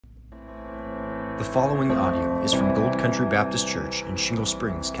The following audio is from Gold Country Baptist Church in Shingle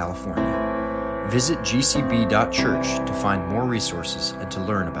Springs, California. Visit gcb.church to find more resources and to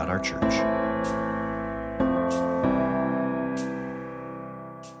learn about our church.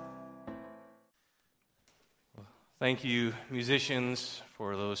 Thank you, musicians,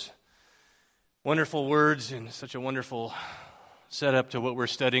 for those wonderful words and such a wonderful setup to what we're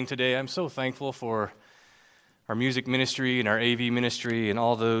studying today. I'm so thankful for our music ministry and our AV ministry and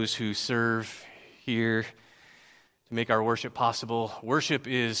all those who serve here to make our worship possible. Worship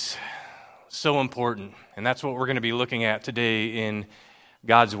is so important, and that's what we're going to be looking at today in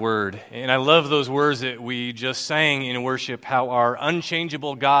God's Word. And I love those words that we just sang in worship, how our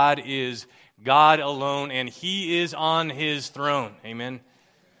unchangeable God is God alone, and He is on His throne. Amen.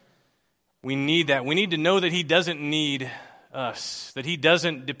 We need that. We need to know that He doesn't need us, that He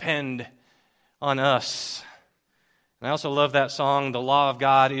doesn't depend on us. And I also love that song, The Law of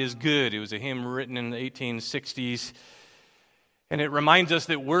God is Good. It was a hymn written in the 1860s. And it reminds us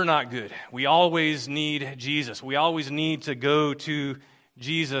that we're not good. We always need Jesus. We always need to go to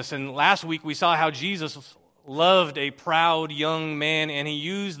Jesus. And last week we saw how Jesus loved a proud young man, and He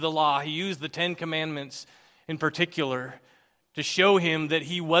used the law, He used the 10 Commandments in particular to show him that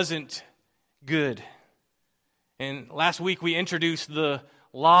he wasn't good. And last week we introduced the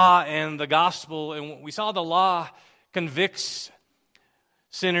law and the gospel, and we saw the law convicts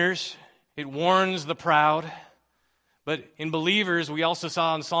sinners, it warns the proud. But in believers, we also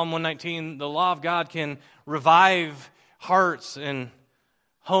saw in Psalm 119, the law of God can revive hearts and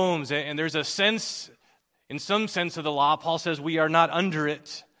homes. And there's a sense, in some sense of the law, Paul says we are not under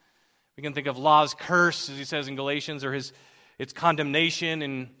it. We can think of law's curse, as he says in Galatians, or its condemnation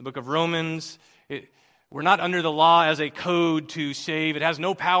in the book of Romans. We're not under the law as a code to save. It has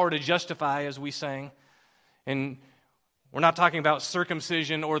no power to justify, as we sang. And we're not talking about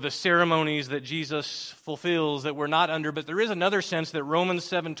circumcision or the ceremonies that Jesus fulfills that we're not under, but there is another sense that Romans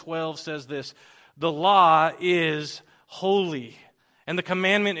 7:12 says this: the law is holy, and the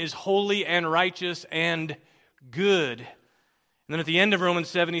commandment is holy and righteous and good. And then at the end of Romans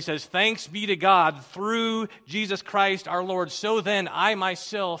 7, he says, thanks be to God through Jesus Christ our Lord. So then I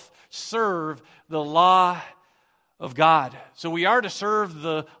myself serve the law of God. So we are to serve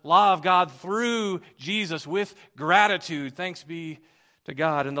the law of God through Jesus with gratitude. Thanks be to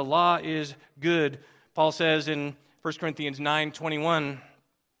God. And the law is good. Paul says in 1 Corinthians 9:21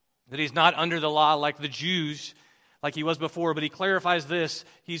 that he's not under the law like the Jews, like he was before, but he clarifies this.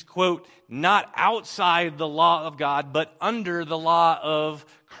 He's, quote, not outside the law of God, but under the law of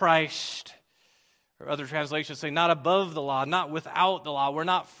Christ. Or other translations say not above the law, not without the law. We're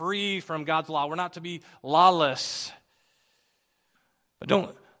not free from God's law. We're not to be lawless. But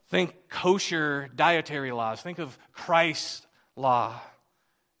don't think kosher dietary laws. Think of Christ's law.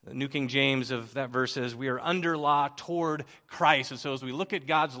 The New King James of that verse says we are under law toward Christ. And so as we look at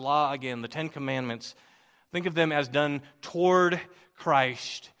God's law again, the 10 Commandments, think of them as done toward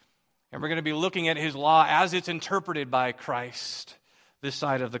Christ. And we're going to be looking at His law as it's interpreted by Christ this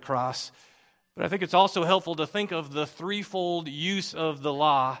side of the cross. But I think it's also helpful to think of the threefold use of the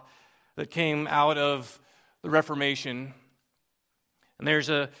law that came out of the Reformation. And there's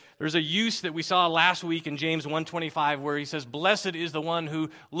a use that we saw last week in James 1:25 where he says, blessed is the one who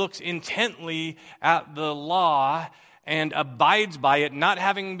looks intently at the law and abides by it, not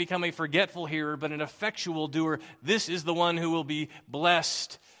having become a forgetful hearer, but an effectual doer. This is the one who will be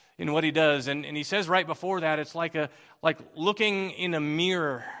blessed in what he does. And he says right before that, it's like looking in a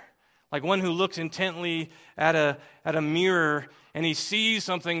mirror. Like one who looks intently at a mirror and he sees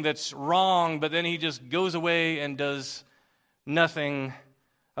something that's wrong, but then he just goes away and does nothing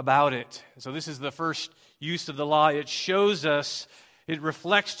about it. So this is the first use of the law. It shows us, it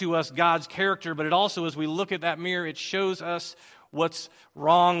reflects to us God's character, but it also, as we look at that mirror, it shows us what's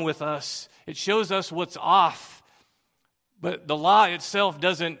wrong with us. It shows us what's off. But the law itself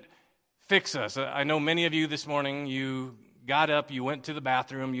doesn't fix us. I know many of you this morning, you got up, you went to the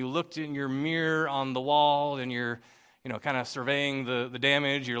bathroom, you looked in your mirror on the wall, and you're, kind of surveying the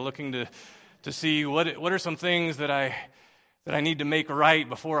damage. You're looking to see what are some things that I need to make right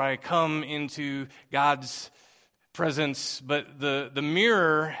before I come into God's presence. But the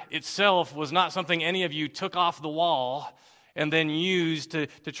mirror itself was not something any of you took off the wall and then used to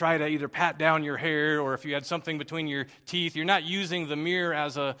try to either pat down your hair, or if you had something between your teeth. You're not using the mirror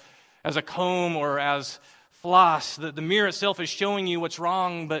as a comb or as floss. The mirror itself is showing you what's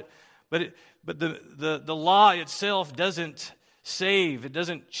wrong, but the law itself doesn't save. It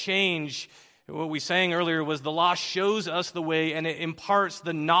doesn't change What we sang earlier was the law shows us the way, and it imparts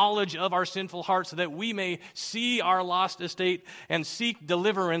the knowledge of our sinful hearts so that we may see our lost estate and seek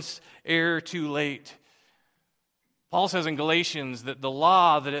deliverance ere too late. Paul says in Galatians that the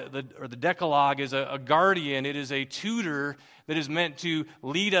law, or the Decalogue, is a guardian. It is a tutor that is meant to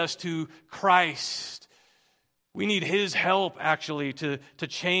lead us to Christ. We need His help, actually, to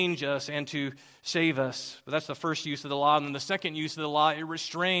change us and to save us. But that's the first use of the law. And then the second use of the law, it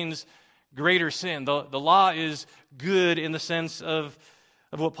restrains greater sin. The law is good in the sense of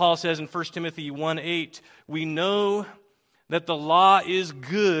what Paul says in 1 Timothy 1:8. We know that the law is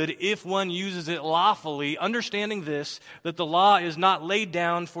good if one uses it lawfully, understanding this, that the law is not laid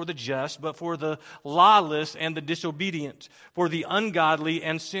down for the just, but for the lawless and the disobedient, for the ungodly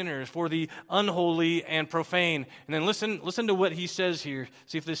and sinners, for the unholy and profane. And then listen to what he says here.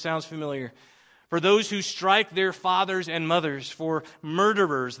 See if this sounds familiar. For those who strike their fathers and mothers, for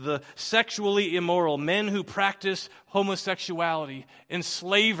murderers, the sexually immoral, men who practice homosexuality,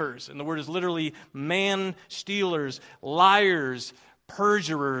 enslavers, and the word is literally man-stealers, liars,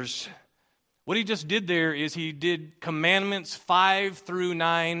 perjurers. What he just did there is he did commandments 5 through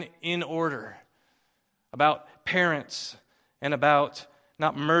 9 in order, about parents, and about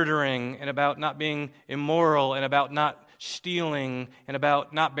not murdering, and about not being immoral, and about not stealing, and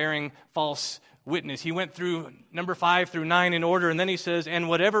about not bearing false witness. He went through number 5 through 9 in order, and then he says, and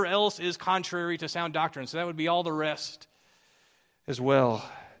whatever else is contrary to sound doctrine. So that would be all the rest as well.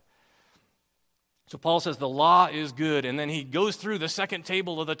 So Paul says the law is good, and then he goes through the second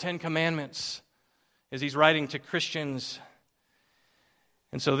table of the 10 Commandments as he's writing to Christians.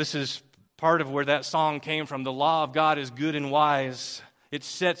 And so this is part of where that song came from. The law of God is good and wise. It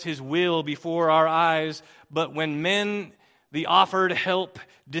sets His will before our eyes, but when men the offered help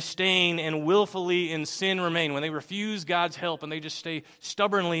disdain and willfully in sin remain, when they refuse God's help and they just stay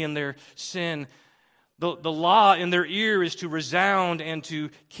stubbornly in their sin, the law in their ear is to resound and to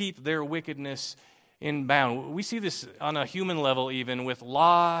keep their wickedness in bound. We see this on a human level even with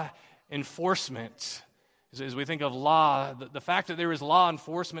law enforcement. As we think of law, the fact that there is law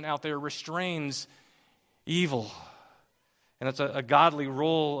enforcement out there restrains evil. And it's a godly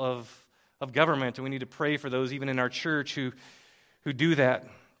role of government, and we need to pray for those even in our church who do that.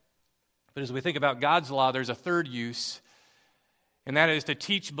 But as we think about God's law, there's a third use, and that is to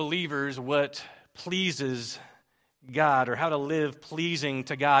teach believers what pleases God, or how to live pleasing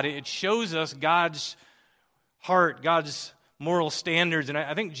to God. It shows us God's heart, God's moral standards, and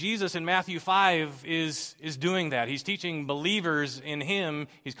I think Jesus in Matthew 5 is doing that. He's teaching believers in Him.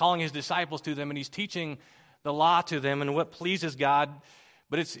 He's calling His disciples to them, and He's teaching the law to them and what pleases God.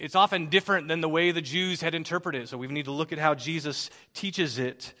 But it's often different than the way the Jews had interpreted it. So we need to look at how Jesus teaches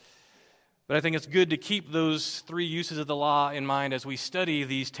it. But I think it's good to keep those 3 uses of the law in mind as we study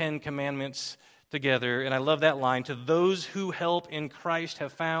these 10 commandments together. And I love that line, to those who help in Christ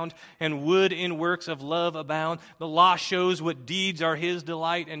have found and would in works of love abound. The law shows what deeds are His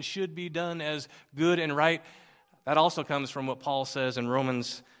delight and should be done as good and right. That also comes from what Paul says in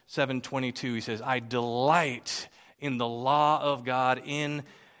Romans 7:22. He says, I delight in the law of God in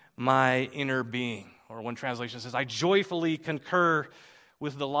my inner being. Or one translation says, I joyfully concur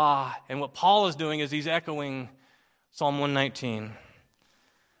with the law. And what Paul is doing is he's echoing Psalm 119.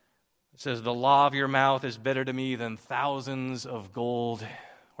 It says, the law of your mouth is better to me than thousands of gold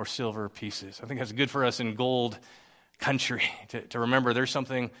or silver pieces. I think that's good for us in gold country to remember there's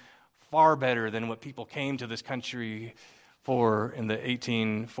something far better than what people came to this country for in the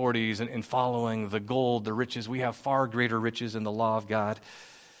 1840s and following the gold, the riches. We have far greater riches in the law of God.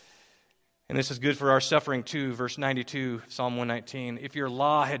 And this is good for our suffering too. Verse 92, Psalm 119. If your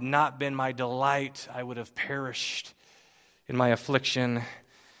law had not been my delight, I would have perished in my affliction.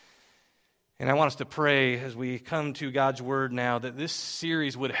 And I want us to pray as we come to God's word now that this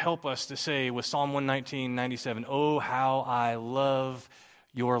series would help us to say with Psalm 119:97, oh, how I love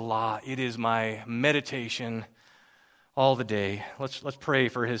your law. It is my meditation all the day. Let's pray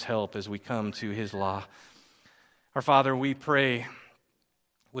for His help as we come to His law. Our Father, we pray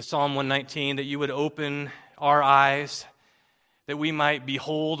with Psalm 119 that you would open our eyes, that we might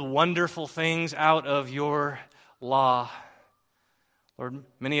behold wonderful things out of your law. Lord,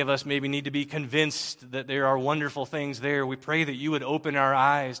 many of us maybe need to be convinced that there are wonderful things there. We pray that you would open our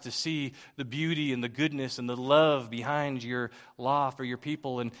eyes to see the beauty and the goodness and the love behind your law for your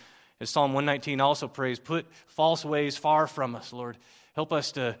people. And as Psalm 119 also prays, put false ways far from us, Lord. Help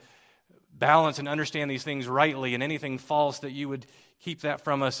us to balance and understand these things rightly, and anything false that you would keep that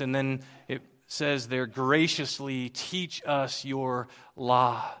from us. And then it says there, graciously teach us your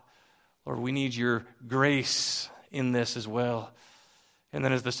law. Lord, we need your grace in this as well. And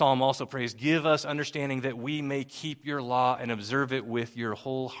then as the psalm also prays, give us understanding that we may keep your law and observe it with your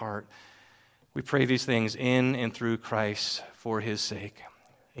whole heart. We pray these things in and through Christ for his sake.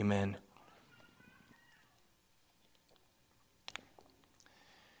 Amen.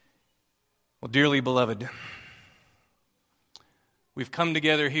 Well, dearly beloved, we've come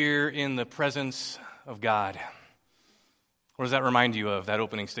together here in the presence of God. What does that remind you of, that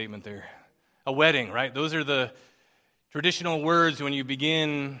opening statement there? A wedding, right? Those are the traditional words when you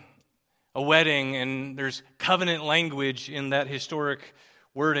begin a wedding, and there's covenant language in that historic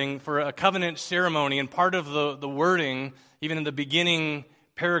wording for a covenant ceremony. And part of the wording, even in the beginning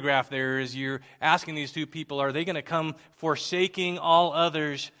paragraph there, is you're asking these two people, are they going to come forsaking all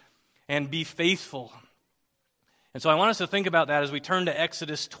others and be faithful? And so I want us to think about that as we turn to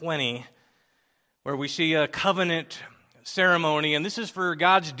Exodus 20, where we see a covenant ceremony, and this is for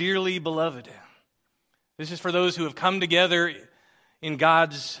God's dearly beloved. This is for those who have come together in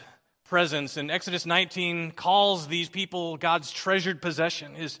God's presence. And Exodus 19 calls these people God's treasured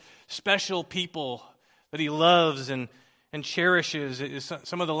possession, his special people that he loves and cherishes.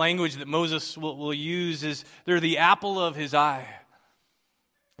 Some of the language that Moses will use is they're the apple of his eye.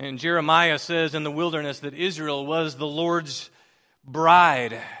 And Jeremiah says in the wilderness that Israel was the Lord's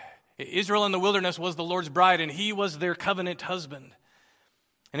bride. Israel in the wilderness was the Lord's bride, and he was their covenant husband.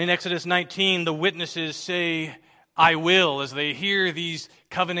 And in Exodus 19, the witnesses say, I will, as they hear these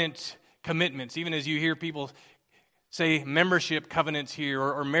covenant commitments, even as you hear people say membership covenants here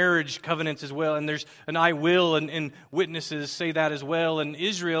or marriage covenants as well. And there's an I will, and witnesses say that as well. And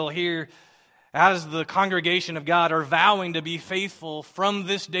Israel here, as the congregation of God, are vowing to be faithful from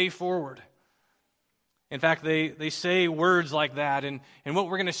this day forward. In fact, they say words like that. And what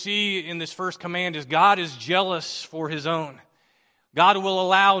we're going to see in this first command is God is jealous for his own. God will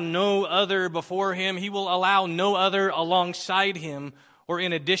allow no other before him. He will allow no other alongside him or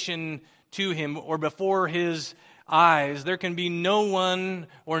in addition to him or before his eyes. There can be no one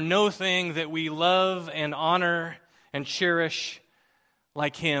or no thing that we love and honor and cherish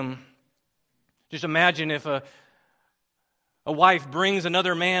like him. Just imagine if a wife brings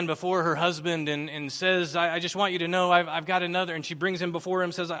another man before her husband and says, I just want you to know I've got another. And she brings him before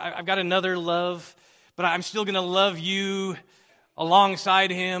him, says, I've got another love, but I'm still going to love you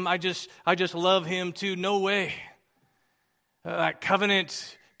alongside him. I just love him too. No way. That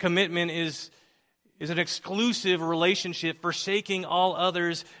covenant commitment is an exclusive relationship, forsaking all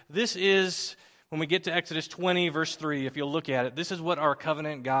others. This is, when we get to Exodus 20, verse 3, if you'll look at it, this is what our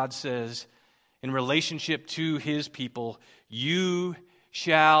covenant God says in relationship to his people. You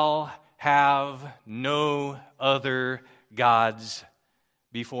shall have no other gods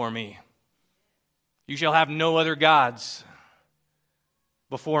before me. You shall have no other gods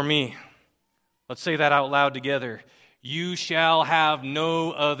before me. Let's say that out loud together. You shall have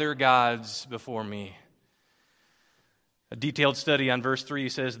no other gods before me. A detailed study on verse 3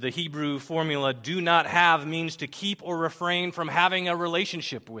 says the Hebrew formula do not have means to keep or refrain from having a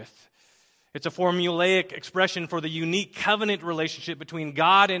relationship with. It's a formulaic expression for the unique covenant relationship between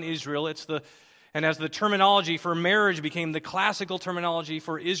God and Israel. And as the terminology for marriage became the classical terminology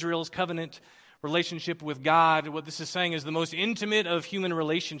for Israel's covenant relationship with God, what this is saying is the most intimate of human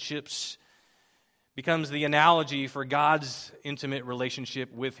relationships becomes the analogy for God's intimate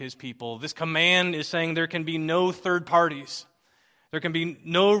relationship with his people. This command is saying there can be no third parties. There can be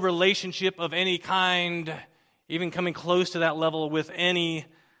no relationship of any kind, even coming close to that level with any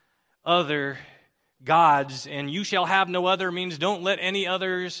other gods. And you shall have no other means don't let any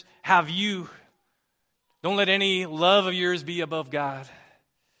others have you. Don't let any love of yours be above God.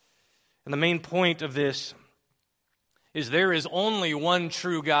 And the main point of this is there is only one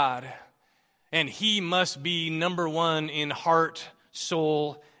true God, and he must be number one in heart,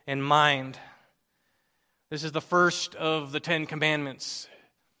 soul, and mind. This is the first of the 10 commandments.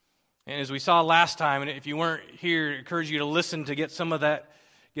 And as we saw last time, and if you weren't here, I encourage you to listen to get some of that,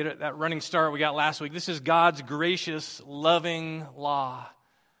 get that running start we got last week. This is God's gracious, loving law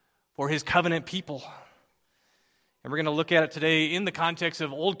for his covenant people. And we're going to look at it today in the context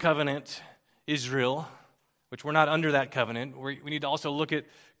of Old Covenant Israel, which we're not under that covenant. We need to also look at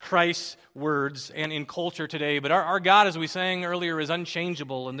Christ's words and in culture today. But our God, as we sang earlier, is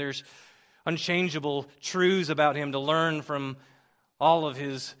unchangeable, and there's unchangeable truths about him to learn from all of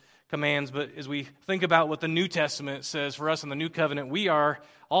his commands. But as we think about what the New Testament says for us in the New Covenant, we are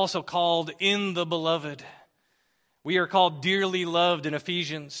also called in the beloved. We are called dearly loved in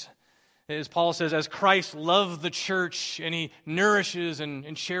Ephesians. As Paul says, as Christ loved the church, and he nourishes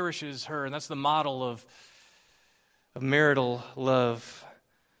and cherishes her. And that's the model of marital love.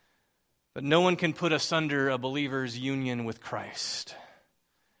 But no one can put asunder a believer's union with Christ.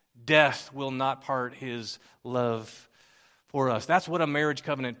 death will not part his love for us. That's what a marriage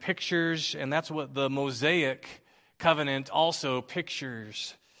covenant pictures, and that's what the Mosaic covenant also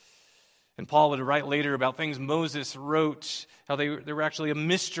pictures. And Paul would write later about things Moses wrote, how they were actually a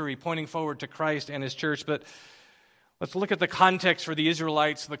mystery pointing forward to Christ and his church. But let's look at the context for the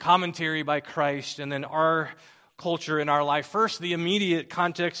Israelites, the commentary by Christ, and then our culture in our life. First, the immediate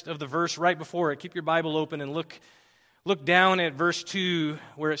context of the verse right before it. Keep your Bible open and look down at verse 2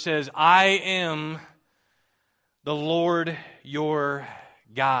 where it says, I am the Lord your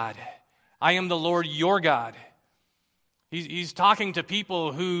God. I am the Lord your God. He's talking to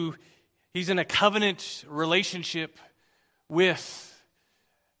people who he's in a covenant relationship with.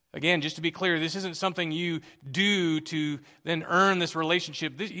 Again, just to be clear, this isn't something you do to then earn this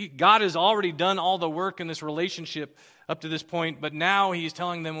relationship. God has already done all the work in this relationship up to this point, but now he's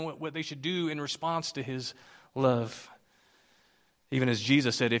telling them what they should do in response to his love. Even as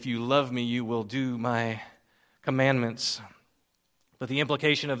Jesus said, if you love me, you will do my commandments. But the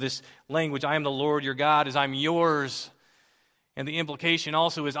implication of this language, I am the Lord your God, is I'm yours. And the implication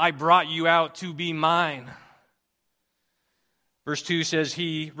also is I brought you out to be mine. Verse 2 says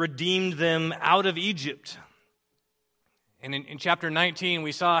he redeemed them out of Egypt. And in chapter 19,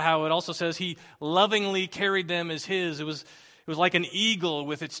 we saw how it also says he lovingly carried them as his. It was like an eagle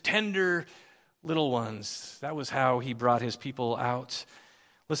with its tender little ones. That was how he brought his people out.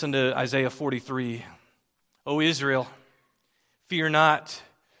 Listen to Isaiah 43. O Israel, fear not,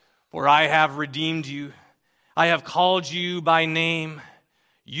 for I have redeemed you. I have called you by name.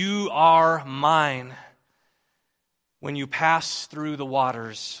 You are mine. When you pass through the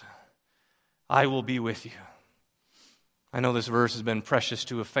waters, I will be with you. I know this verse has been precious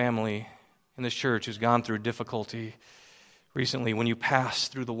to a family in this church who's gone through difficulty recently. When you pass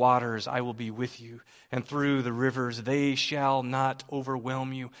through the waters, I will be with you. And through the rivers, they shall not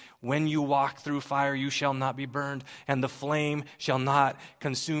overwhelm you. When you walk through fire, you shall not be burned, and the flame shall not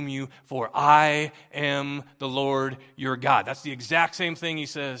consume you, for I am the Lord your God. That's the exact same thing he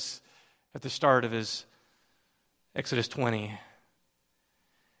says at the start of his Exodus 20.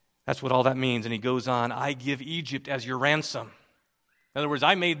 That's what all that means. And he goes on, I give Egypt as your ransom. In other words,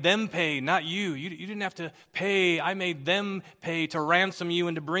 I made them pay, not you. You didn't have to pay. I made them pay to ransom you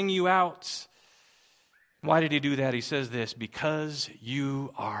and to bring you out. Why did he do that? He says this, because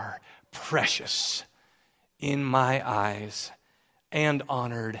you are precious in my eyes and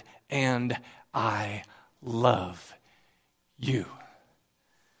honored, and I love you.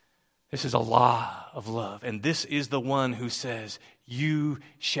 This is a law of love. And this is the one who says, you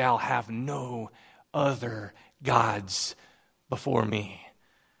shall have no other gods before me.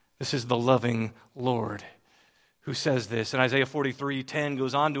 This is the loving Lord who says this. And Isaiah 43:10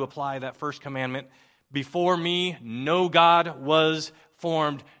 goes on to apply that first commandment. Before me no God was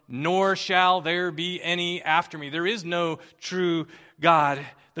formed, nor shall there be any after me. There is no true God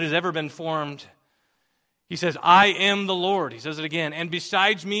that has ever been formed. He says, I am the Lord. He says it again. And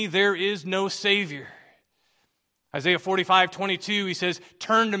besides me, there is no Savior. Isaiah 45:22, he says,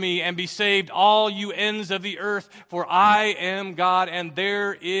 turn to me and be saved, all you ends of the earth, for I am God and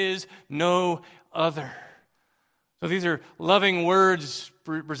there is no other. So these are loving words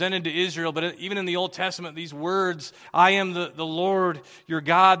presented to Israel, but even in the Old Testament, these words, I am the Lord, your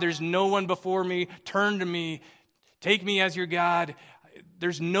God, there's no one before me, turn to me, take me as your God.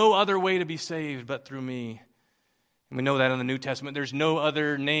 There's no other way to be saved but through me. And we know that in the New Testament. There's no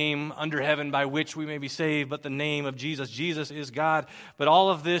other name under heaven by which we may be saved but the name of Jesus. Jesus is God. But all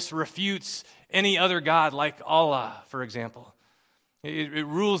of this refutes any other God like Allah, for example. It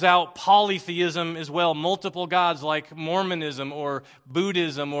rules out polytheism as well, multiple gods like Mormonism or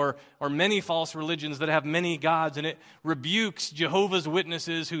Buddhism or many false religions that have many gods. And it rebukes Jehovah's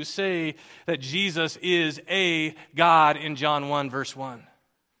Witnesses who say that Jesus is a God in John 1, verse 1.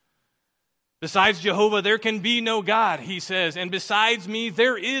 Besides Jehovah, there can be no God, he says, and besides me,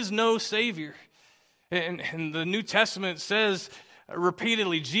 there is no Savior. And the New Testament says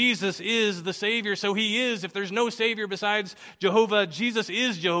repeatedly, Jesus is the Savior, so he is. If there's no Savior besides Jehovah, Jesus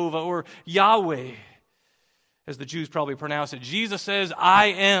is Jehovah, or Yahweh, as the Jews probably pronounce it. Jesus says, I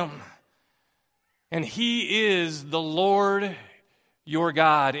am, and he is the Lord your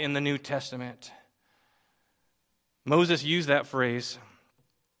God in the New Testament. Moses used that phrase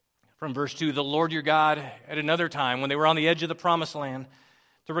from verse 2, the Lord your God, at another time when they were on the edge of the promised land.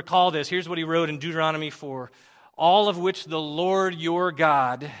 To recall this, here's what he wrote in Deuteronomy 4. All of which the Lord your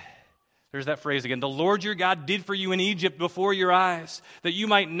God, there's that phrase again, the Lord your God did for you in Egypt before your eyes, that you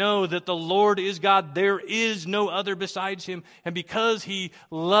might know that the Lord is God, there is no other besides him. And because he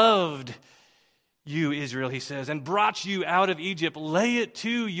loved you, Israel, he says, and brought you out of Egypt. Lay it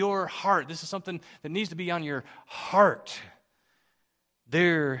to your heart. This is something that needs to be on your heart.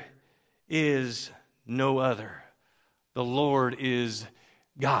 There is no other. The Lord is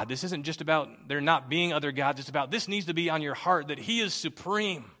God. This isn't just about there not being other gods. It's about this needs to be on your heart, that he is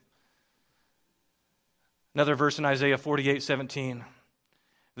supreme. Another verse in Isaiah 48:17.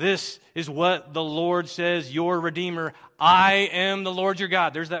 This is what the Lord says, your Redeemer. I am the Lord your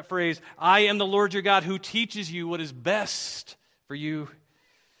God. There's that phrase. I am the Lord your God who teaches you what is best for you,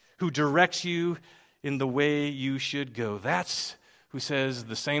 who directs you in the way you should go. That's who says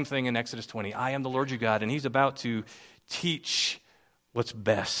the same thing in Exodus 20. I am the Lord your God, and he's about to teach what's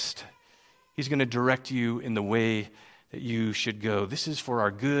best. He's going to direct you in the way that you should go. This is for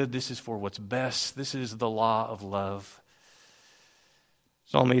our good. This is for what's best. This is the law of love.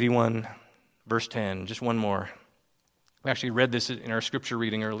 Psalm 81, verse 10, just one more. We actually read this in our scripture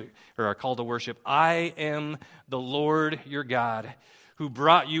reading earlier, or our call to worship. I am the Lord your God, who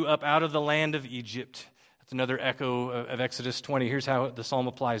brought you up out of the land of Egypt. That's another echo of Exodus 20. Here's how the psalm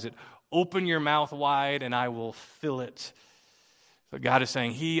applies it. Open your mouth wide, and I will fill it. So God is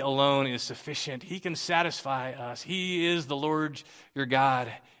saying he alone is sufficient. He can satisfy us. He is the Lord your God.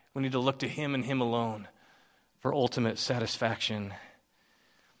 We need to look to him and him alone for ultimate satisfaction.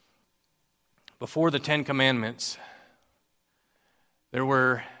 Before the 10 Commandments, there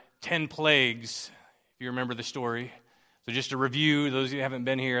were 10 plagues, if you remember the story. So just to review, those of you who haven't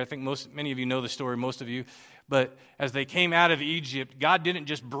been here, I think many of you know the story, most of you. But as they came out of Egypt, God didn't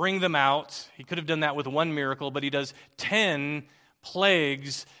just bring them out. He could have done that with one miracle, but he does 10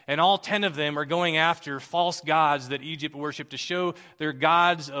 plagues, and all 10 of them are going after false gods that Egypt worshiped to show their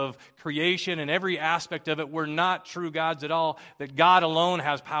gods of creation and every aspect of it were not true gods at all, that God alone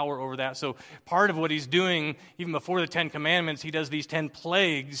has power over that. So part of what he's doing, even before the 10 Commandments, he does these 10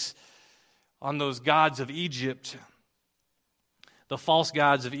 plagues on those gods of Egypt, the false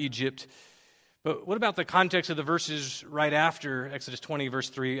gods of Egypt. But what about the context of the verses right after Exodus 20, verse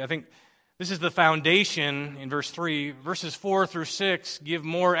 3? I think this is the foundation in verse 3. Verses 4 through 6 give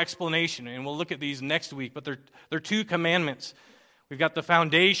more explanation, and we'll look at these next week, but they're 2 commandments. We've got the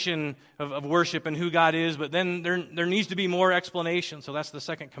foundation of worship and who God is, but then there needs to be more explanation, so that's the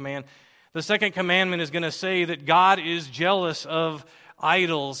second command. The second commandment is going to say that God is jealous of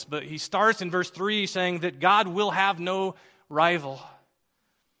idols, but he starts in verse 3 saying that God will have no rival.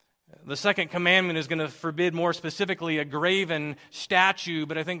 The second commandment is going to forbid more specifically a graven statue,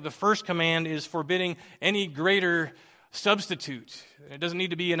 but I think the first command is forbidding any greater substitute. It doesn't need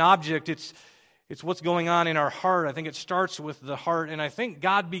to be an object. It's what's going on in our heart. I think it starts with the heart, and I think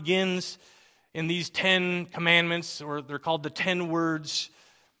God begins in these 10 commandments, or they're called the 10 words,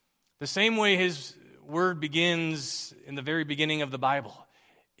 the same way his word begins in the very beginning of the Bible.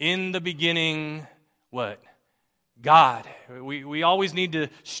 In the beginning, what? God. We always need to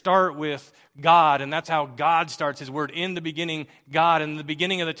start with God, and that's how God starts his word. In the beginning, God. In the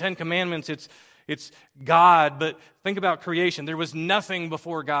beginning of the 10 Commandments, it's God. But think about creation. There was nothing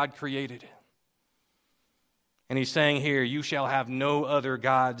before God created. And he's saying here, you shall have no other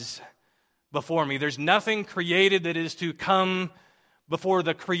gods before me. There's nothing created that is to come before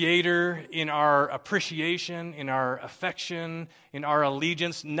the Creator in our appreciation, in our affection, in our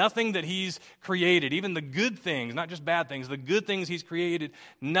allegiance. Nothing that he's created, even the good things, not just bad things, the good things he's created,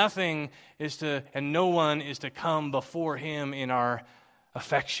 nothing is to, and no one is to come before him in our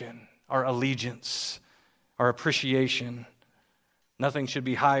affection, our allegiance, our appreciation. Nothing should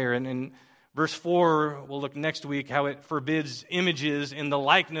be higher. And in verse 4, we'll look next week how it forbids images in the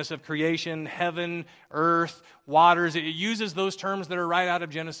likeness of creation, heaven, earth, waters. It uses those terms that are right out of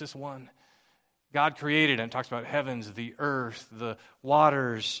Genesis 1. God created, and it talks about heavens, the earth, the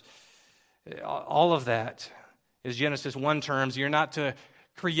waters. All of that is Genesis 1 terms. You're not to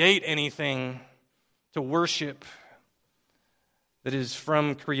create anything to worship that is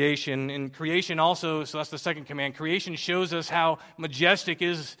from creation. And creation also, so that's the second command. Creation shows us how majestic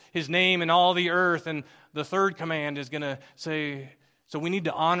is his name in all the earth. And the third command is going to say, so we need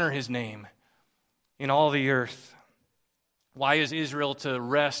to honor his name in all the earth. Why is Israel to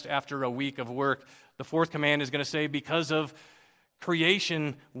rest after a week of work? The fourth command is going to say, because of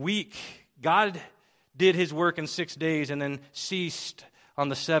creation week. God did his work in 6 days and then ceased on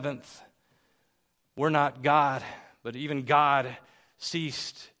the seventh. We're not God, but even God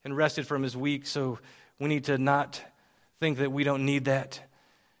ceased and rested from his week, so we need to not think that we don't need that.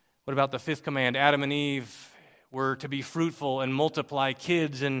 What about the fifth command? Adam and Eve were to be fruitful and multiply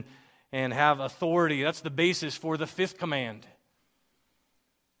kids and have authority. That's the basis for the fifth command.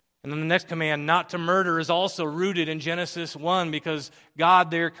 And then the next command, not to murder, is also rooted in Genesis 1 because God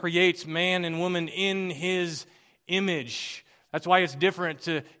there creates man and woman in His image. That's why it's different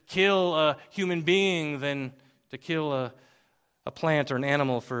to kill a human being than to kill a plant or an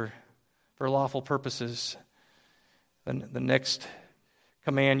animal for lawful purposes. The next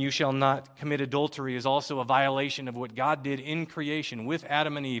command, you shall not commit adultery, is also a violation of what God did in creation with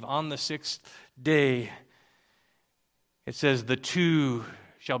Adam and Eve on the sixth day. It says, the two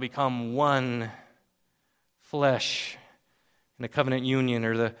shall become one flesh in a covenant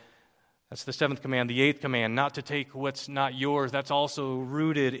union, that's the seventh command. The eighth command, not to take what's not yours, that's also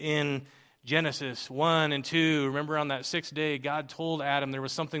rooted in Genesis 1 and 2. Remember on that sixth day, God told Adam there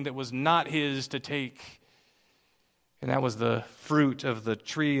was something that was not his to take, and that was the fruit of the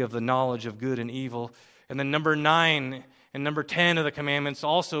tree of the knowledge of good and evil. And then number 9 and number 10 of the commandments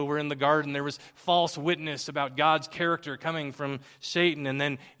also were in the garden. There was false witness about God's character coming from Satan. And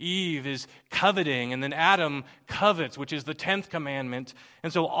then Eve is coveting. And then Adam covets, which is the 10th commandment.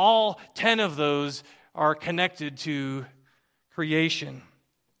 And so all 10 of those are connected to creation.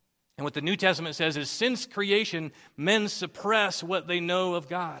 And what the New Testament says is since creation, men suppress what they know of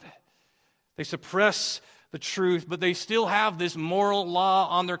God. They suppress the truth, but they still have this moral law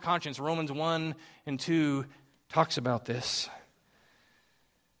on their conscience. Romans 1 and 2 talks about this.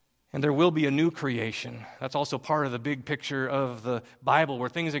 And there will be a new creation. That's also part of the big picture of the Bible, where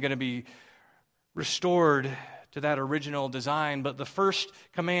things are going to be restored to that original design. But the first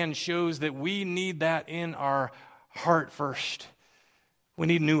command shows that we need that in our heart first. We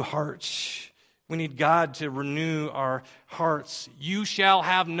need new hearts. We need God to renew our hearts. You shall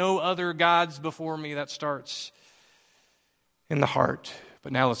have no other gods before me. That starts in the heart.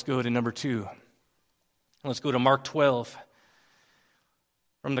 But now let's go to number 2. Let's go to Mark 12.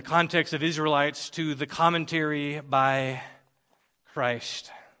 From the context of Israelites to the commentary by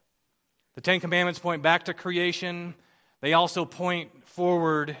Christ. The 10 Commandments point back to creation. They also point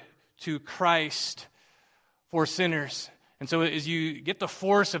forward to Christ for sinners. And so as you get the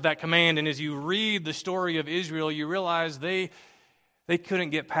force of that command and as you read the story of Israel, you realize they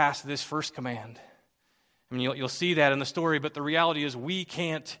couldn't get past this first command. I mean, you'll see that in the story, but the reality is we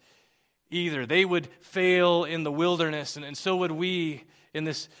can't either. They would fail in the wilderness, and so would we in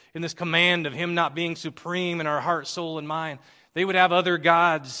this command of Him not being supreme in our heart, soul, and mind. They would have other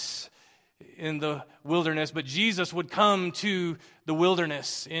gods in the wilderness, but Jesus would come to the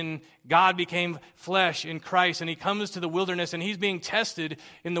wilderness. God became flesh in Christ, and He comes to the wilderness, and He's being tested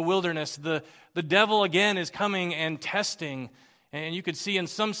in the wilderness. The devil, again, is coming and testing. And you could see in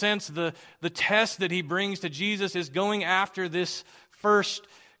some sense the test that he brings to Jesus is going after this first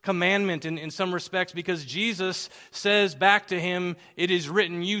commandment in some respects, because Jesus says back to him, it is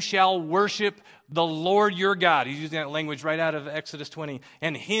written, you shall worship the Lord your God. He's using that language right out of Exodus 20.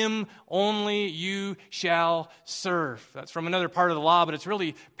 And Him only you shall serve. That's from another part of the law, but it's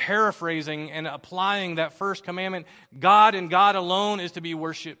really paraphrasing and applying that first commandment. God and God alone is to be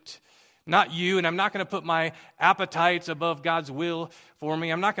worshiped. Not you, and I'm not going to put my appetites above God's will for me.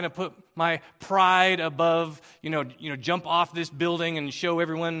 I'm not going to put my pride above, jump off this building and show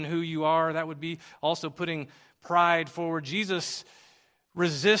everyone who you are. That would be also putting pride forward. Jesus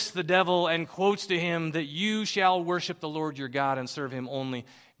resists the devil and quotes to him that you shall worship the Lord your God and serve Him only.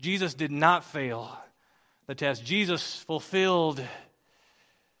 Jesus did not fail the test. Jesus fulfilled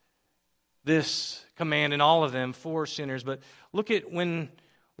this command in all of them for sinners. But look at when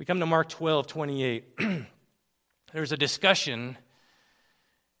we come to Mark 12:28. There's a discussion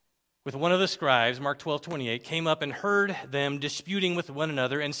with one of the scribes. Mark 12:28 came up and heard them disputing with one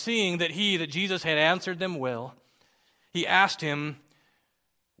another, and seeing that Jesus had answered them well, he asked him,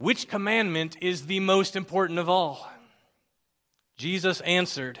 which commandment is the most important of all? Jesus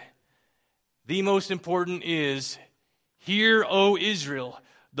answered, the most important is, hear, O Israel,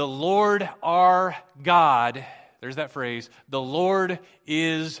 the Lord our God, there's that phrase, the Lord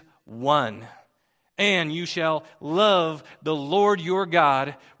is one. And you shall love the Lord your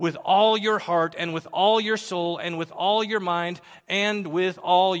God with all your heart and with all your soul and with all your mind and with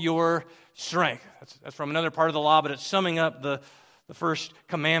all your strength. That's from another part of the law, but it's summing up the first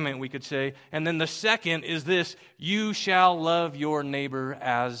commandment, we could say. And then the second is this, you shall love your neighbor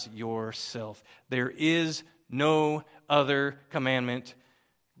as yourself. There is no other commandment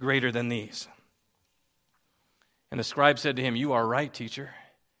greater than these. And the scribe said to him, you are right, teacher.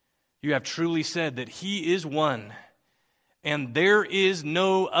 You have truly said that He is one, and there is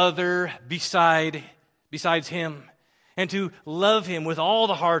no other besides Him. And to love Him with all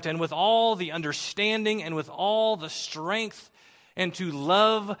the heart and with all the understanding and with all the strength, and to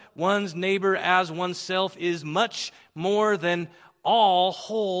love one's neighbor as oneself is much more than all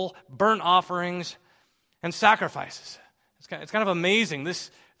whole burnt offerings and sacrifices. It's kind of amazing. This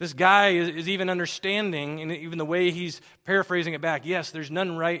guy is even understanding, and even the way he's paraphrasing it back. Yes, there's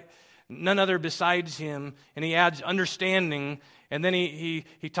none other besides him, and he adds understanding, and then he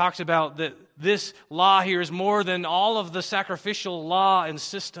talks about that this law here is more than all of the sacrificial law and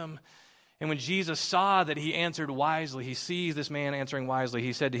system. And when Jesus saw that he answered wisely, he sees this man answering wisely,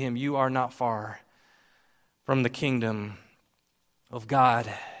 he said to him, "You are not far from the kingdom of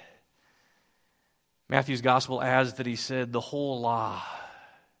God." Matthew's gospel adds that he said the whole law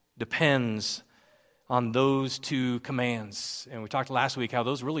depends on those two commands. And we talked last week how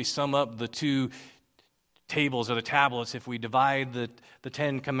those really sum up the two tables or the tablets. If we divide the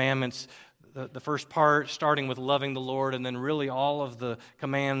 10 commandments, the first part starting with loving the Lord, and then really all of the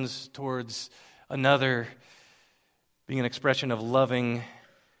commands towards another being an expression of loving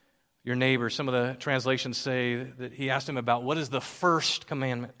your neighbor. Some of the translations say that he asked him about what is the first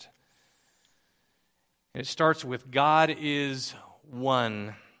commandment. It starts with God is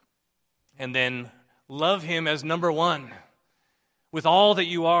one, and then love him as number one with all that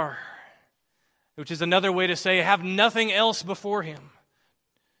you are, which is another way to say have nothing else before him.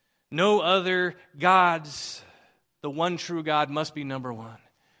 No other gods. The one true God must be number one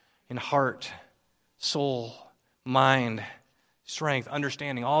in heart, soul, mind, strength,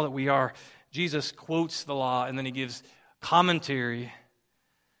 understanding, all that we are. Jesus quotes the law, and then he gives commentary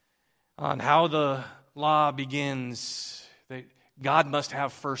on how the law begins, that God must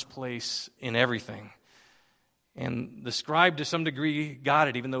have first place in everything. And the scribe, to some degree, got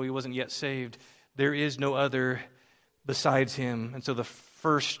it, even though he wasn't yet saved. There is no other besides him. And so the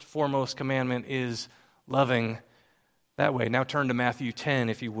first, foremost commandment is loving that way. Now turn to Matthew 10,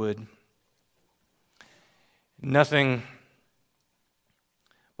 if you would. Nothing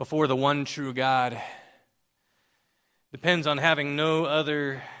before the one true God depends on having no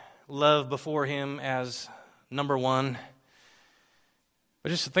other love before him as number one. But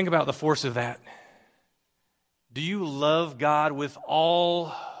just think about the force of that. Do you love God with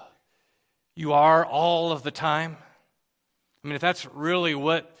all you are all of the time? I mean, if that's really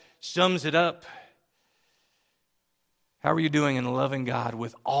what sums it up, how are you doing in loving God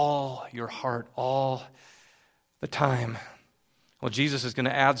with all your heart, all the time? Well, Jesus is going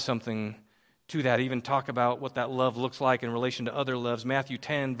to add something to that, even talk about what that love looks like in relation to other loves. Matthew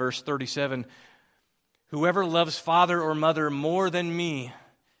 10, verse 37, whoever loves father or mother more than me.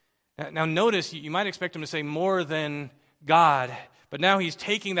 Now notice, you might expect him to say more than God, but now he's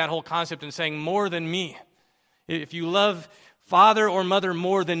taking that whole concept and saying more than me. If you love father or mother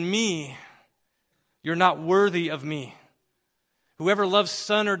more than me, you're not worthy of me. Whoever loves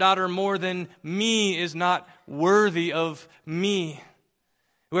son or daughter more than me is not worthy of me.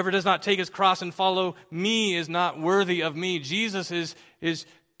 Whoever does not take his cross and follow me is not worthy of me. Jesus is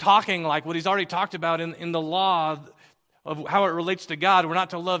talking like what he's already talked about in the law of how it relates to God. We're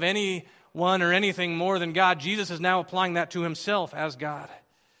not to love anyone or anything more than God. Jesus is now applying that to himself as God.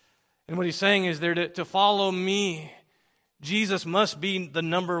 And what he's saying is there to follow me, Jesus must be the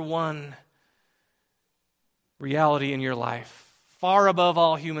number one reality in your life, far above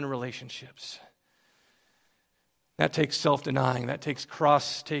all human relationships. That takes self-denying, that takes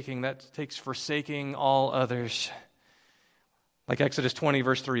cross-taking, that takes forsaking all others. Like Exodus 20,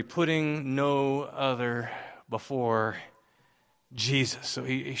 verse 3, putting no other before Jesus. So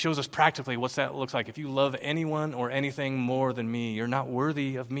he shows us practically what that looks like. If you love anyone or anything more than me, you're not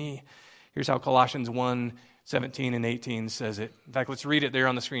worthy of me. Here's how Colossians 1, 17 and 18 says it. In fact, let's read it there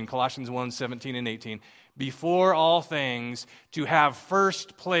on the screen. Colossians 1, 17 and 18. Before all things, to have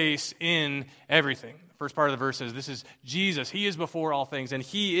first place in everything. First part of the verse says, this is Jesus. He is before all things, and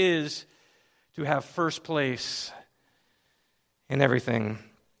he is to have first place in everything.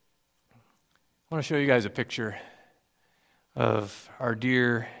 I want to show you guys a picture of our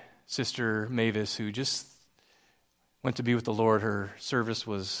dear sister Mavis, who just went to be with the Lord. Her service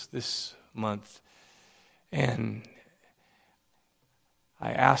was this month. And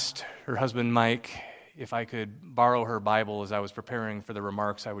I asked her husband, Mike, if I could borrow her Bible as I was preparing for the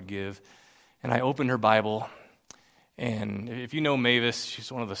remarks I would give. And I opened her Bible, and if you know Mavis,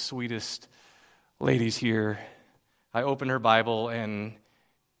 she's one of the sweetest ladies here. I opened her Bible, and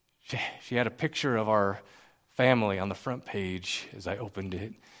she had a picture of our family on the front page as I opened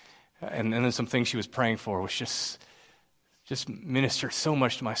it. And then some things she was praying for was just ministered so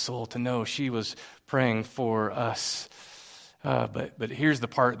much to my soul to know she was praying for us. But here's the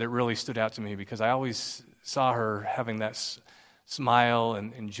part that really stood out to me, because I always saw her having that smile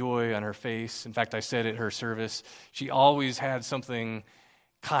and joy on her face. In fact, I said at her service, she always had something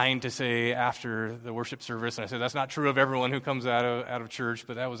kind to say after the worship service. And I said, that's not true of everyone who comes out of church,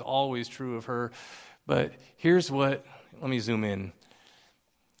 but that was always true of her. But here's what, let me zoom in,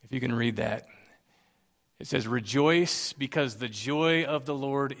 if you can read that. It says, rejoice because the joy of the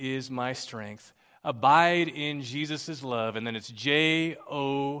Lord is my strength. Abide in Jesus' love. And then it's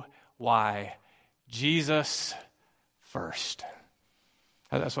Joy, Jesus first.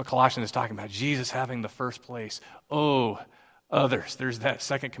 That's what Colossians is talking about. Jesus having the first place. Others. There's that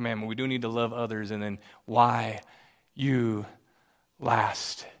second commandment. We do need to love others. And then why you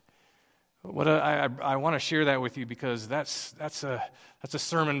last. What I want to share that with you because that's a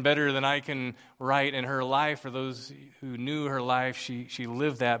sermon better than I can write in her life. For those who knew her life, she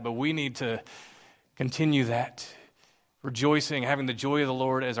lived that. But we need to continue that. Rejoicing, having the joy of the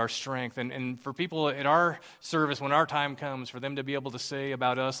Lord as our strength. And for people at our service, when our time comes, for them to be able to say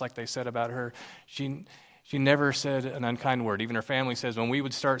about us like they said about her, she never said an unkind word. Even her family says when we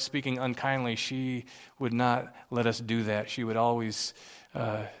would start speaking unkindly, she would not let us do that. She would always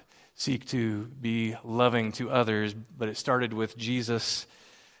seek to be loving to others, but it started with Jesus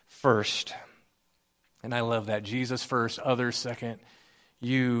first. And I love that. Jesus first, others second,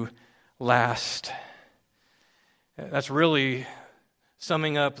 you last. That's really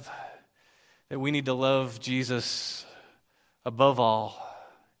summing up that we need to love Jesus above all.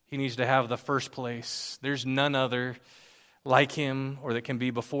 He needs to have the first place. There's none other like him or that can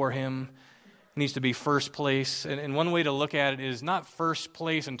be before him. He needs to be first place. And one way to look at it is not first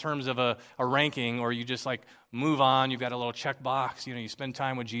place in terms of a ranking or you just like move on. You've got a little checkbox. You spend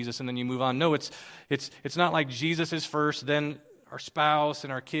time with Jesus and then you move on. No, it's not like Jesus is first, then our spouse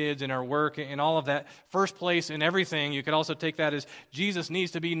and our kids and our work and all of that. First place in everything. You could also take that as Jesus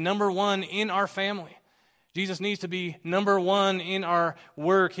needs to be number one in our family. Jesus needs to be number one in our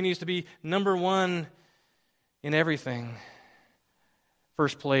work. He needs to be number one in everything.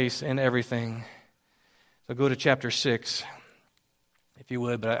 First place in everything. So go to chapter 6, if you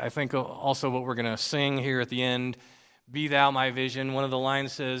would. But I think also what we're going to sing here at the end, be thou my vision. One of the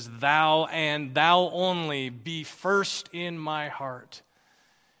lines says, thou and thou only be first in my heart.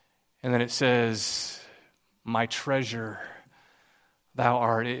 And then it says, my treasure thou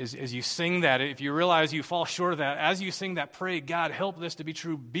art. As you sing that, if you realize you fall short of that, as you sing that, pray, God, help this to be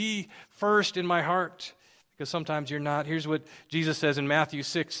true. Be first in my heart. Because sometimes you're not. Here's what Jesus says in Matthew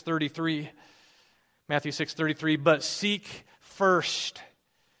 6:33. Matthew 6:33, but seek first.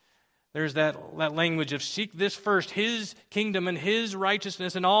 There's that language of seek this first, his kingdom and his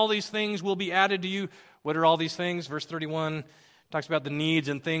righteousness, and all these things will be added to you. What are all these things? Verse 31 talks about the needs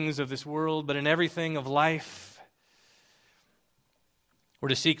and things of this world, but in everything of life, we're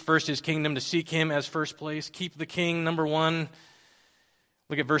to seek first his kingdom, to seek him as first place. Keep the king, number one.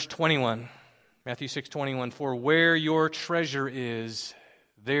 Look at verse 21. Matthew 6:21, for where your treasure is,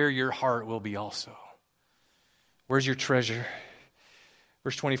 there your heart will be also. Where's your treasure?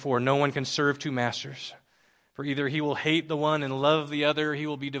 Verse 24, no one can serve two masters, for either he will hate the one and love the other, he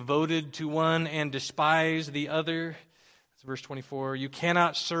will be devoted to one and despise the other. That's verse 24. You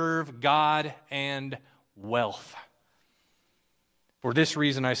cannot serve God and wealth. For this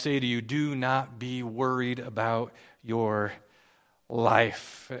reason I say to you, do not be worried about your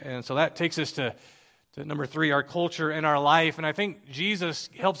life. And so that takes us to number 3, our culture and our life. And I think Jesus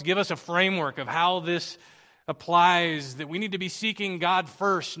helps give us a framework of how this applies, that we need to be seeking God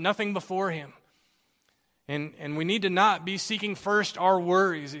first, nothing before him. And we need to not be seeking first our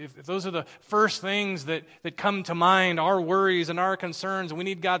worries. If those are the first things that come to mind, our worries and our concerns, we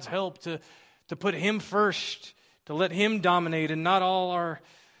need God's help to put him first, to let him dominate and not all our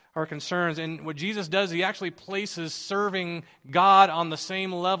concerns. And what Jesus does, he actually places serving God on the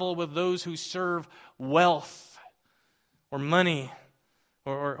same level with those who serve wealth or money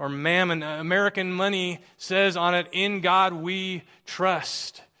or mammon. American money says on it, in God we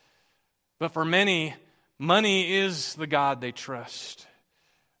trust. But for many, money is the God they trust.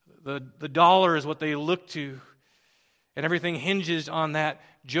 The dollar is what they look to, and everything hinges on that.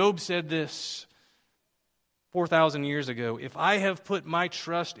 Job said this 4,000 years ago, if I have put my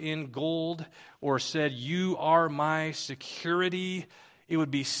trust in gold or said, you are my security, it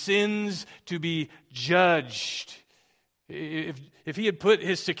would be sins to be judged. If he had put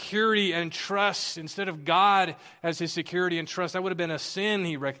his security and trust instead of God as his security and trust, that would have been a sin,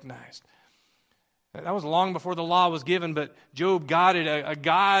 he recognized. That was long before the law was given, but Job got it. A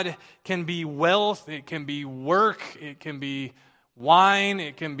God can be wealth, it can be work, it can be wine,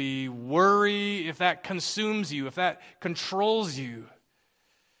 it can be worry, if that consumes you, if that controls you.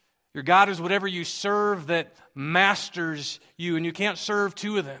 Your God is whatever you serve that masters you, and you can't serve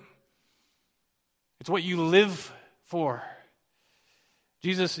two of them. It's what you live for.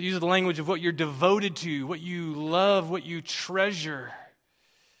 Jesus uses the language of what you're devoted to, what you love, what you treasure.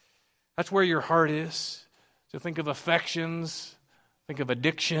 That's where your heart is. So think of affections, think of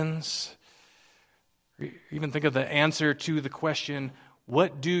addictions, or even think of the answer to the question,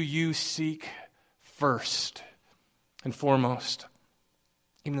 what do you seek first and foremost?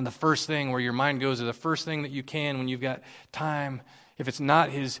 Even the first thing where your mind goes to the first thing that you can when you've got time, if it's not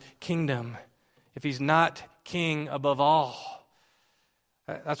His kingdom, if He's not king above all.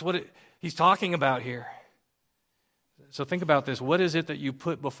 That's what He's talking about here. So think about this. What is it that you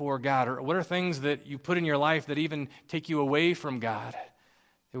put before God? Or what are things that you put in your life that even take you away from God?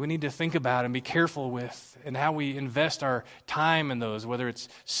 That we need to think about and be careful with, and how we invest our time in those, whether it's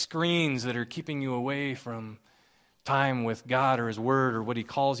screens that are keeping you away from time with God or His Word or what He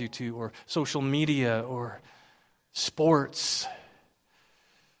calls you to, or social media or sports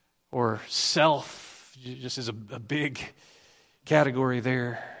or self, just as a big category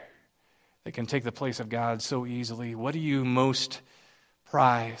there that can take the place of God so easily. What do you most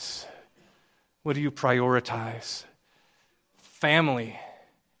prize? What do you prioritize? Family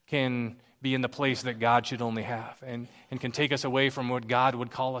can be in the place that God should only have, and can take us away from what God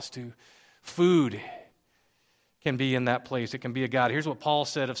would call us to. Food can be in that place. It can be a God. Here's what Paul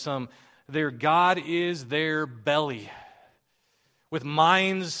said of some. Their God is their belly, with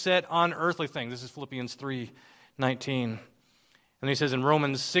minds set on earthly things. This is Philippians 3:19. And he says in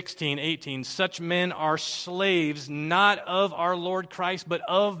Romans 16:18, such men are slaves not of our Lord Christ, but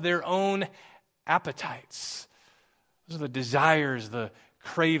of their own appetites. Those are the desires, the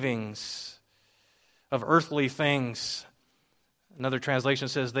cravings of earthly things. Another translation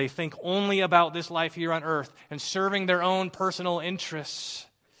says they think only about this life here on earth and serving their own personal interests.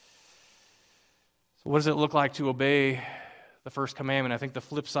 So what does it look like to obey the first commandment? I think the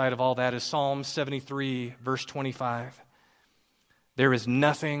flip side of all that is Psalm 73, verse 25. There is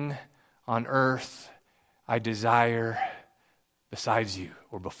nothing on earth I desire besides you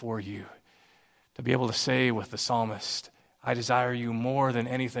or before you. To be able to say with the psalmist, I desire you more than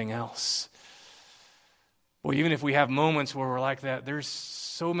anything else. Well, even if we have moments where we're like that, there's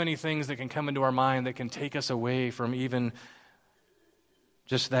so many things that can come into our mind that can take us away from even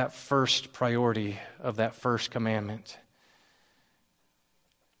just that first priority of that first commandment.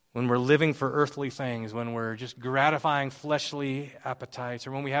 When we're living for earthly things, when we're just gratifying fleshly appetites,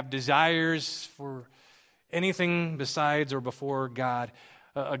 or when we have desires for anything besides or before God,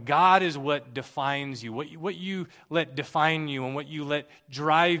 God is what defines you, what you let define you and what you let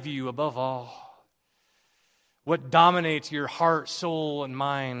drive you above all. What dominates your heart, soul, and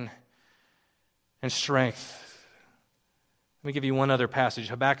mind and strength. Let me give you one other passage.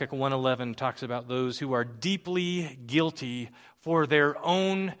 Habakkuk 1:11 talks about those who are deeply guilty, for their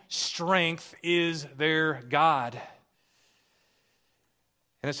own strength is their God.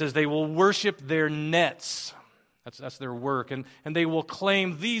 And it says they will worship their nets. That's their work. And they will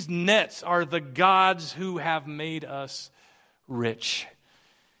claim these nets are the gods who have made us rich.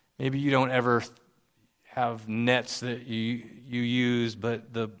 Maybe you don't ever have nets that you use,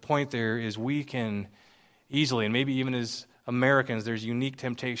 but the point there is we can easily, and maybe even as Americans, there's unique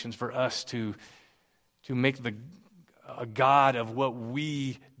temptations for us to make a God of what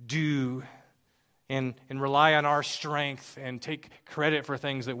we do and rely on our strength and take credit for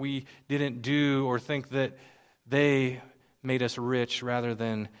things that we didn't do or think that they made us rich rather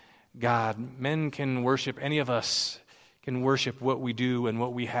than God. Men can worship, any of us can worship what we do and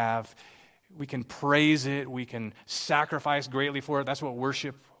what we have. We can praise it. We can sacrifice greatly for it. That's what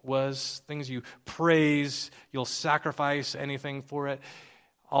worship was. Things you praise, you'll sacrifice anything for it.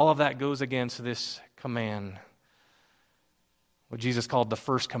 All of that goes against this command. What Jesus called the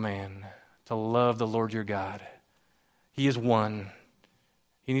first command, to love the Lord your God. He is one.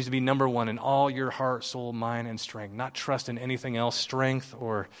 He needs to be number one in all your heart, soul, mind, and strength. Not trust in anything else, strength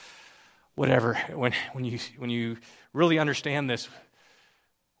or whatever. When you really understand this,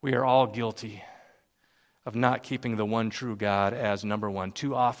 we are all guilty of not keeping the one true God as number one.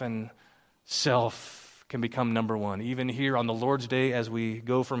 Too often, self can become number one. Even here on the Lord's Day, as we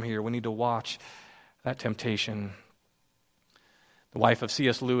go from here, we need to watch that temptation. The wife of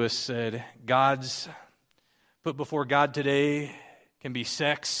C.S. Lewis said, God's put before God today can be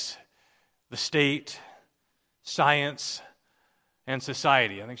sex, the state, science, and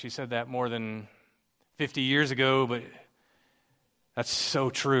society. I think she said that more than 50 years ago, but that's so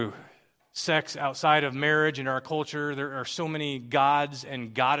true. Sex outside of marriage in our culture, there are so many gods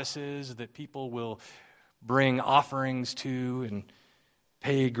and goddesses that people will bring offerings to and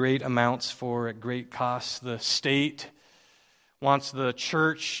pay great amounts for at great costs. The state wants the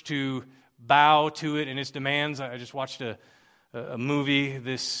church to bow to it and its demands. I just watched a a movie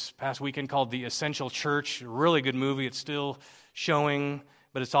this past weekend called The Essential Church. A really good movie. It's still showing,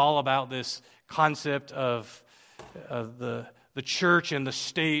 but it's all about this concept of the church and the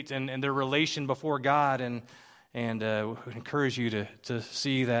state and their relation before God. And we encourage you to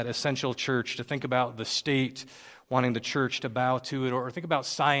see that essential church, to think about the state wanting the church to bow to it, or think about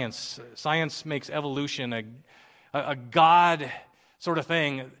science. Science makes evolution a God sort of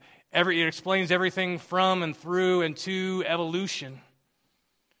thing. It explains everything from and through and to evolution,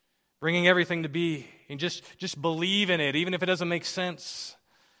 bringing everything to be. And just believe in it, even if it doesn't make sense.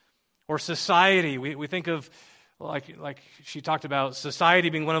 Or society, we think of, like she talked about, society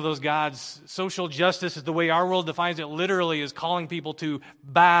being one of those gods. Social justice is the way our world defines it, literally is calling people to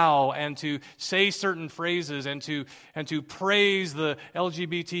bow and to say certain phrases and to praise the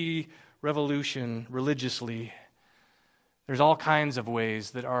LGBT revolution religiously. There's all kinds of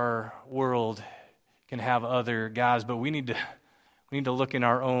ways that our world can have other gods, but we need to look in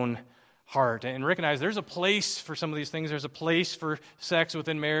our own heart and recognize there's a place for some of these things. There's a place for sex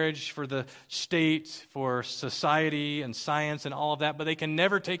within marriage, for the state, for society and science and all of that, but they can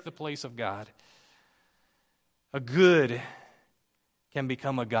never take the place of God. A good can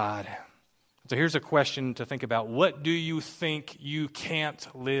become a god. So here's a question to think about. What do you think you can't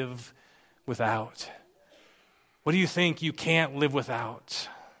live without? What do you think you can't live without?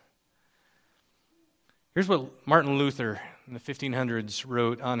 Here's what Martin Luther in the 1500s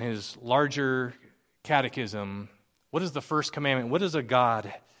wrote on his larger catechism. What is the first commandment? What is a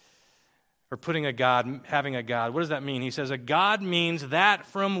God? Or putting a God, having a God. What does that mean? He says, a God means that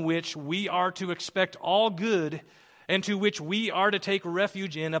from which we are to expect all good and to which we are to take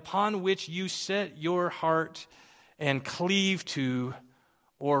refuge in, upon which you set your heart and cleave to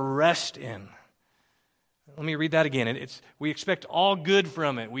or rest in. Let me read that again. We expect all good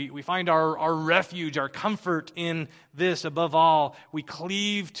from it. We find our refuge, our comfort in this above all. We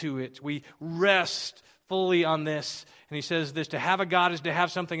cleave to it. We rest fully on this. And he says this, to have a God is to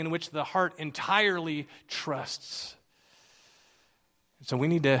have something in which the heart entirely trusts. So we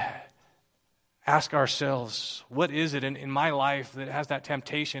need to ask ourselves, what is it in my life that has that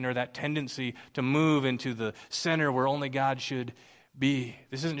temptation or that tendency to move into the center where only God should be?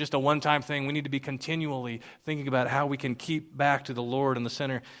 This isn't just a one-time thing. We need to be continually thinking about how we can keep back to the Lord in the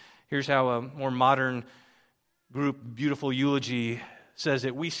center. Here's how a more modern group, Beautiful Eulogy, says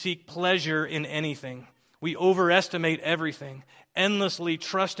it. We seek pleasure in anything. We overestimate everything, endlessly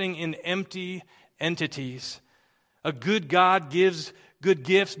trusting in empty entities. A good God gives good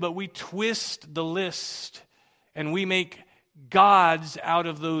gifts, but we twist the list and we make gods out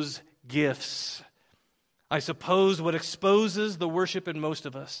of those gifts. I suppose what exposes the worship in most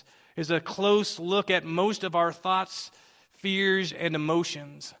of us is a close look at most of our thoughts, fears, and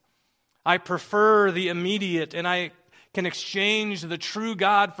emotions. I prefer the immediate, and I can exchange the true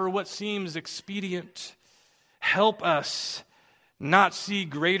God for what seems expedient. Help us not see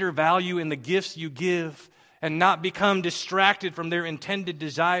greater value in the gifts you give and not become distracted from their intended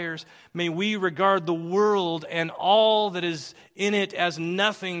desires. May we regard the world and all that is in it as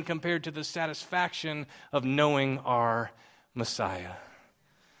nothing compared to the satisfaction of knowing our Messiah.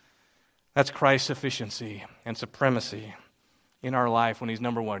 That's Christ's sufficiency and supremacy in our life when He's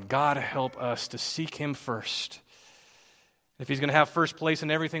number one. God, help us to seek Him first. If He's going to have first place in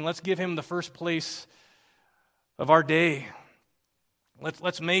everything, let's give Him the first place of our day.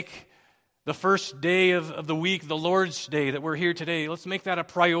 Let's make the first day of the week, the Lord's Day that we're here today, let's make that a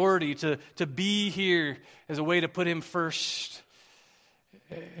priority to be here as a way to put Him first.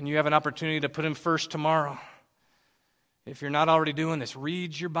 And you have an opportunity to put Him first tomorrow. If you're not already doing this,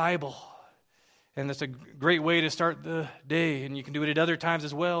 read your Bible. And that's a great way to start the day. And you can do it at other times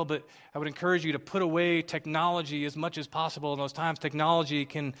as well, but I would encourage you to put away technology as much as possible in those times. Technology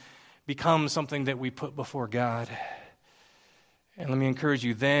can become something that we put before God. And let me encourage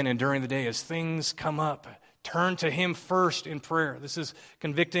you then and during the day, as things come up, turn to Him first in prayer. This is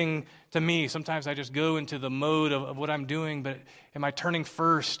convicting to me. Sometimes I just go into the mode of what I'm doing, but am I turning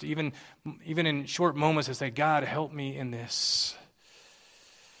first, even in short moments, to say, God, help me in this?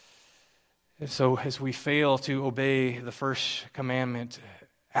 And so as we fail to obey the first commandment,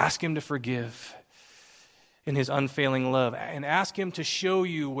 ask Him to forgive in His unfailing love, and ask Him to show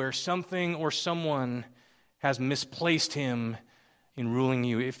you where something or someone has misplaced Him in ruling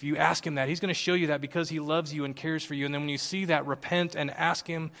you. If you ask Him that, He's going to show you that because He loves you and cares for you. And then when you see that, repent and ask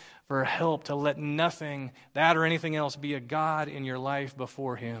Him for help to let nothing, that or anything else, be a God in your life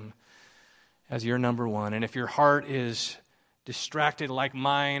before Him as your number one. And if your heart is distracted like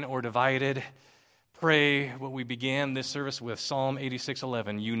mine or divided, pray what we began this service with, Psalm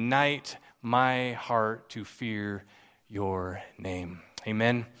 86:11. Unite my heart to fear your name.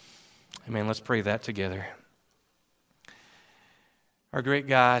 Amen. Amen. Let's pray that together. Our great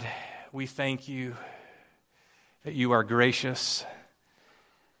God, we thank you that you are gracious.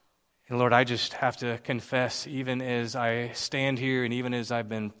 And Lord, I just have to confess, even as I stand here and even as I've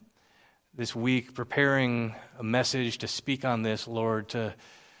been this week preparing a message to speak on this, Lord, to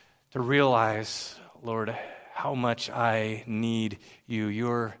realize, Lord, how much I need you.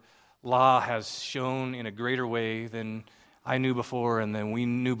 Your law has shown in a greater way than I knew before and than we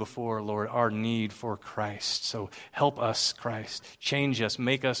knew before, Lord, our need for Christ. So help us, Christ. Change us,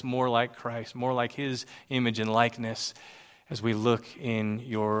 make us more like Christ, more like his image and likeness as we look in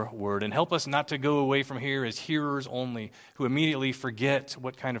your word. And help us not to go away from here as hearers only, who immediately forget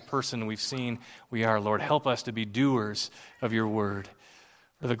what kind of person we've seen we are, Lord. Help us to be doers of your word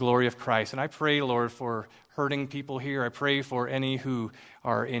for the glory of Christ. And I pray, Lord, for hurting people here. I pray for any who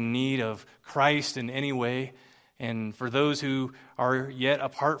are in need of Christ in any way. And for those who are yet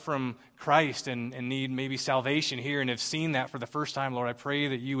apart from Christ and need maybe salvation here and have seen that for the first time, Lord, I pray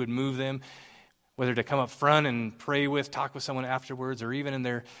that you would move them, whether to come up front and pray with, talk with someone afterwards, or even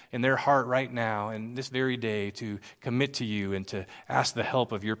in their heart right now and this very day to commit to you and to ask the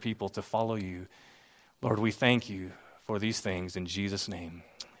help of your people to follow you. Lord, we thank you for these things in Jesus' name.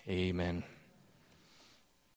 Amen.